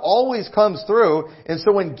 God always comes through. And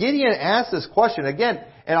so when Gideon asked this question, again,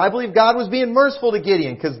 and I believe God was being merciful to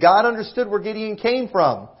Gideon because God understood where Gideon came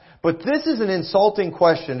from. But this is an insulting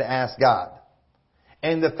question to ask God.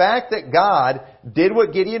 And the fact that God did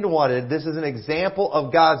what Gideon wanted, this is an example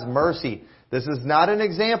of God's mercy. This is not an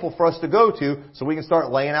example for us to go to so we can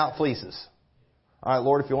start laying out fleeces. All right,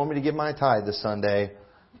 Lord, if you want me to give my tithe this Sunday,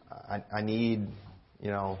 I need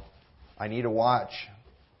to watch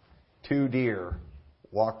 2 deer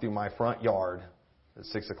walk through my front yard at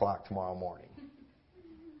 6 o'clock tomorrow morning.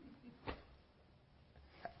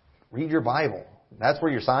 Read your Bible. That's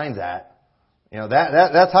where your sign's at.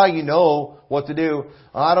 That's how you know what to do.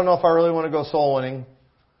 I don't know if I really want to go soul winning,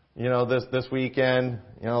 this weekend.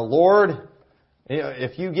 Lord,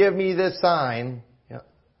 if you give me this sign,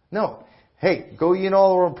 no. Hey, go ye into all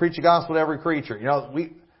the world and preach the gospel to every creature.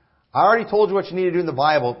 I already told you what you need to do in the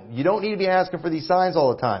Bible. You don't need to be asking for these signs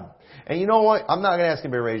all the time. And you know what? I'm not going to ask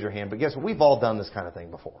anybody to raise your hand, but guess what? We've all done this kind of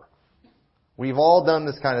thing before. We've all done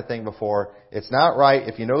this kind of thing before. It's not right.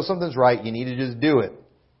 If you know something's right, you need to just do it.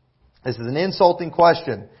 This is an insulting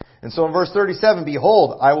question. And so in verse 37,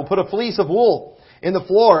 behold, I will put a fleece of wool in the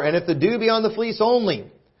floor, and if the dew be on the fleece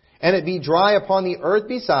only, and it be dry upon the earth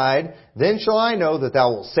beside, then shall I know that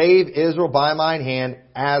thou wilt save Israel by mine hand,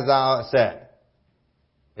 as thou hast said.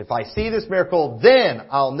 If I see this miracle, then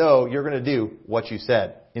I'll know you're going to do what you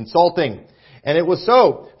said. Insulting. And it was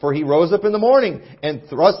so, for he rose up in the morning and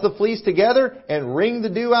thrust the fleece together and wringed the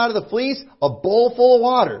dew out of the fleece, a bowl full of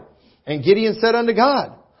water. And Gideon said unto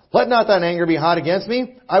God, let not thine anger be hot against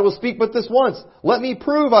me. I will speak but this once. Let me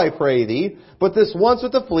prove, I pray thee, but this once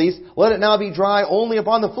with the fleece. Let it now be dry only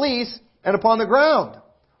upon the fleece and upon the ground.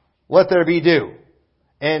 Let there be dew.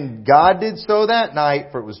 And God did so that night,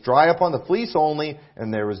 for it was dry upon the fleece only,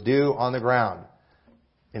 and there was dew on the ground.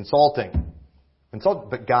 Insulting.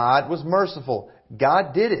 But God was merciful.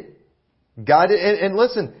 God did it. And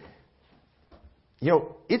listen,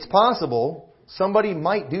 it's possible somebody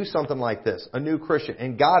might do something like this, a new Christian,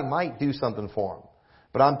 and God might do something for them.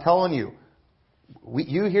 But I'm telling you,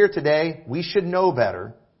 you here today, we should know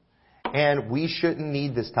better, and we shouldn't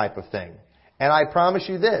need this type of thing. And I promise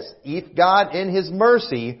you this, if God in His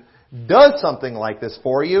mercy does something like this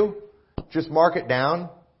for you, just mark it down,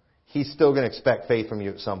 He's still going to expect faith from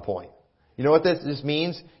you at some point. You know what this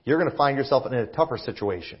means? You're going to find yourself in a tougher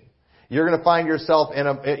situation. You're going to find yourself in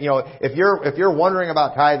if you're wondering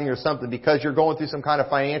about tithing or something because you're going through some kind of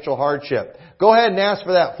financial hardship, go ahead and ask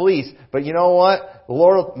for that fleece. But you know what? The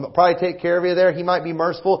Lord will probably take care of you there. He might be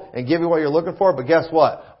merciful and give you what you're looking for. But guess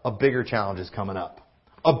what? A bigger challenge is coming up.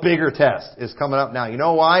 A bigger test is coming up now. You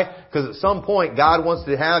know why? Because at some point God wants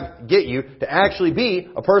to get you to actually be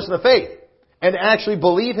a person of faith and to actually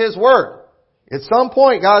believe His word. At some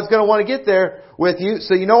point, God's going to want to get there with you.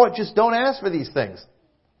 So you know what? Just don't ask for these things.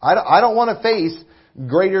 I don't want to face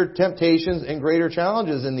greater temptations and greater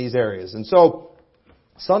challenges in these areas. And so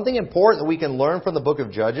something important that we can learn from the book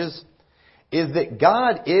of Judges is that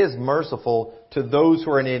God is merciful to those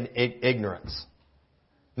who are in ignorance.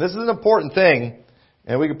 This is an important thing,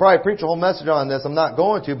 and we could probably preach a whole message on this. I'm not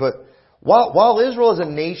going to, but while Israel as a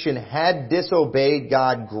nation had disobeyed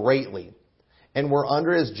God greatly, and were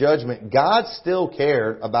under His judgment, God still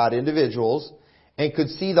cared about individuals and could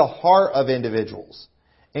see the heart of individuals.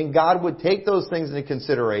 And God would take those things into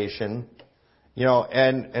consideration,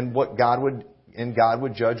 and God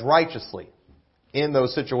would judge righteously in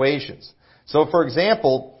those situations. So for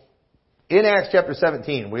example, in Acts chapter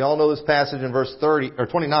 17, we all know this passage in verse 30 or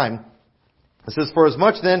 29. It says, for as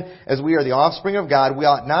much then as we are the offspring of God, we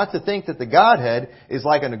ought not to think that the Godhead is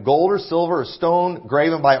like unto gold or silver or stone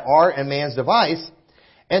graven by art and man's device.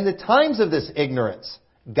 And the times of this ignorance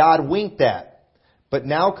God winked at, but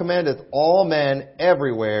now commandeth all men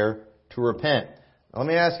everywhere to repent. Now, let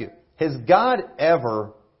me ask you, has God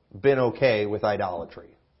ever been okay with idolatry?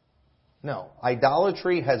 No.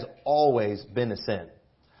 Idolatry has always been a sin.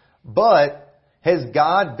 But has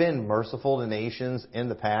God been merciful to nations in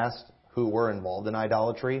the past who were involved in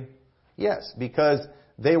idolatry? Yes, because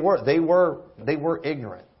they were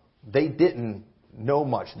ignorant. They didn't know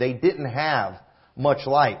much. They didn't have much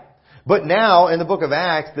light. But now, in the book of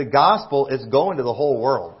Acts, the gospel is going to the whole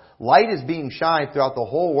world. Light is being shined throughout the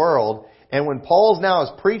whole world. And when Paul's now is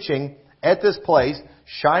preaching at this place,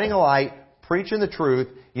 shining a light, preaching the truth,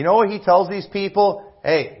 you know what he tells these people?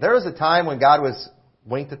 Hey, there was a time when God was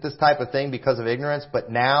winked at this type of thing because of ignorance, but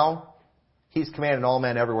now He's commanded all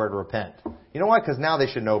men everywhere to repent. You know why? Because now they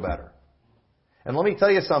should know better. And let me tell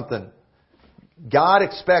you something. God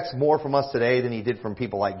expects more from us today than He did from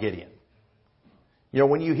people like Gideon. You know,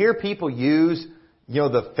 when you hear people use,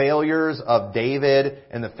 the failures of David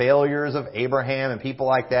and the failures of Abraham and people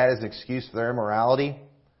like that as an excuse for their immorality,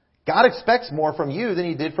 God expects more from you than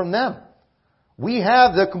He did from them. We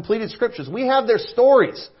have the completed Scriptures. We have their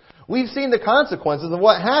stories. We've seen the consequences of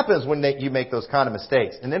what happens when you make those kind of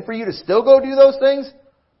mistakes. And then for you to still go do those things,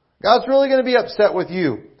 God's really going to be upset with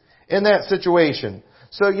you in that situation.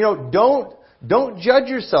 So, don't judge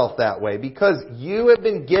yourself that way, because you have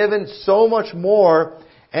been given so much more,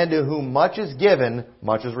 and to whom much is given,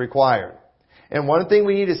 much is required. And one thing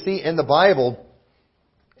we need to see in the Bible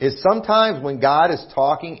is sometimes when God is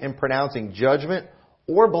talking and pronouncing judgment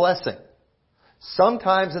or blessing,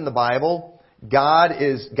 sometimes in the Bible,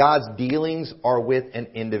 God's dealings are with an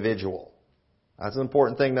individual. That's an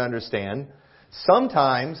important thing to understand.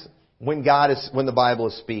 Sometimes when the Bible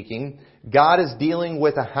is speaking, God is dealing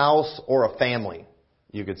with a house or a family,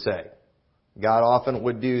 you could say. God often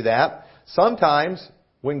would do that. Sometimes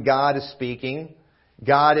when God is speaking,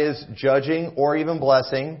 God is judging or even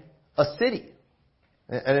blessing a city,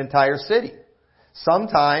 an entire city.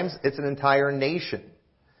 Sometimes it's an entire nation.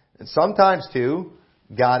 And sometimes, too,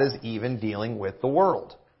 God is even dealing with the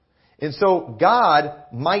world. And so God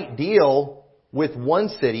might deal with one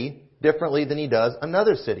city differently than He does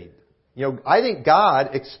another city. I think God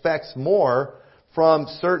expects more from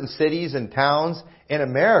certain cities and towns in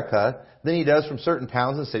America than He does from certain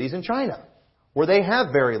towns and cities in China, where they have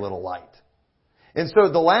very little light. And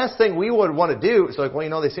so the last thing we would want to do is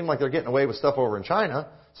they seem like they're getting away with stuff over in China,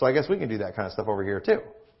 so I guess we can do that kind of stuff over here too.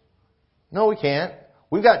 No, we can't.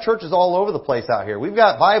 We've got churches all over the place out here. We've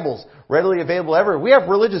got Bibles readily available everywhere. We have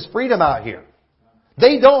religious freedom out here.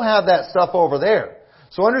 They don't have that stuff over there.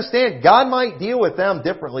 So understand, God might deal with them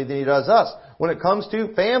differently than He does us. When it comes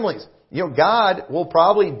to families, God will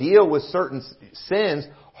probably deal with certain sins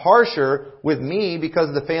harsher with me because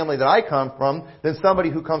of the family that I come from than somebody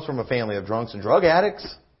who comes from a family of drunks and drug addicts.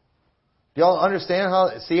 Do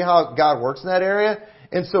y'all see how God works in that area?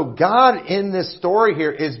 And so God in this story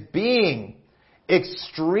here is being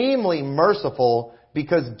extremely merciful,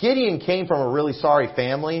 because Gideon came from a really sorry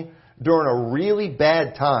family during a really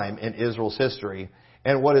bad time in Israel's history.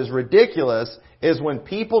 And what is ridiculous is when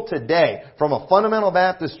people today, from a fundamental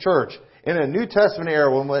Baptist church in a New Testament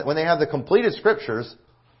era, when they have the completed Scriptures,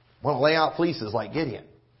 want to lay out fleeces like Gideon.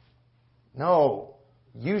 No,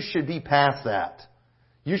 you should be past that.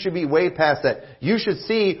 You should be way past that. You should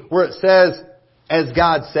see where it says, as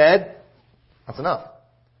God said, that's enough.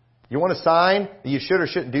 You want a sign that you should or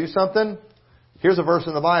shouldn't do something? Here's a verse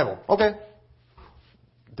in the Bible. Okay.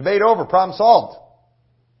 Debate over. Problem solved.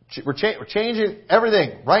 We're changing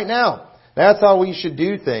everything right now. That's how we should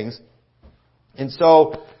do things. And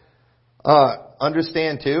so,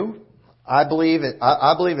 understand too, I believe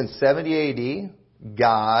in 70 AD,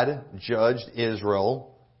 God judged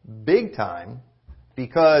Israel big time,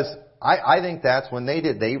 because I think that's when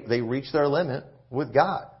they reached their limit with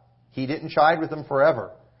God. He didn't chide with them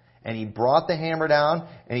forever. And He brought the hammer down,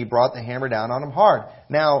 and He brought the hammer down on them hard.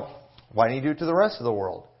 Now, why didn't He do it to the rest of the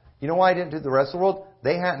world? You know why He didn't do it to the rest of the world?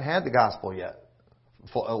 They hadn't had the gospel yet,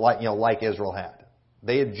 like Israel had.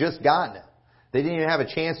 They had just gotten it. They didn't even have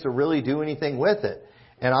a chance to really do anything with it.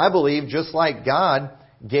 And I believe, just like God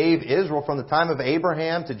gave Israel from the time of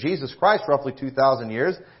Abraham to Jesus Christ, roughly 2,000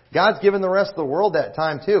 years, God's given the rest of the world that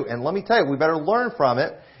time too. And let me tell you, we better learn from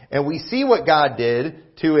it. And we see what God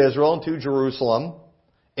did to Israel and to Jerusalem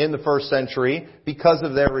in the first century because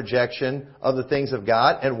of their rejection of the things of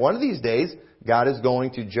God. And one of these days, God is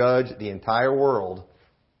going to judge the entire world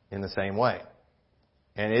in the same way.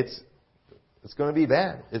 And it's going to be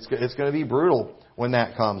bad. It's going to be brutal when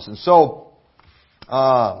that comes. And so,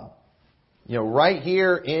 right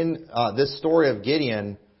here in this story of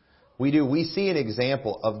Gideon, We do. We see an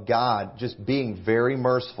example of God just being very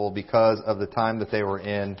merciful because of the time that they were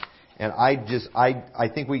in. And I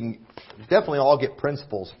think we can definitely all get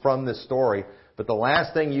principles from this story. But the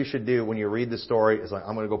last thing you should do when you read the story is like,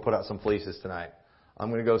 I'm going to go put out some fleeces tonight. I'm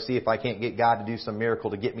going to go see if I can't get God to do some miracle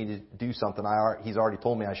to get me to do something He's already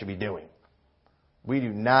told me I should be doing. We do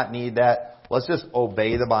not need that. Let's just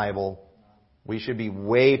obey the Bible. We should be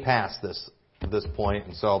way past this point.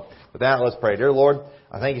 And so with that, let's pray. Dear Lord,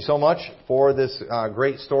 I thank you so much for this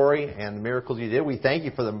great story and the miracles you did. We thank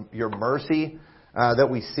you for your mercy that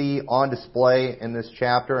we see on display in this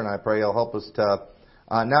chapter. And I pray you'll help us to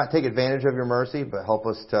not take advantage of your mercy, but help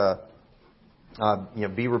us to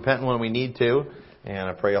be repentant when we need to. And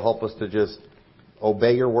I pray you'll help us to just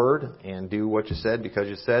obey your word and do what you said because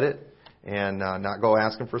you said it, and not go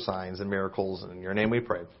asking for signs and miracles. In your name we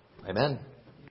pray. Amen.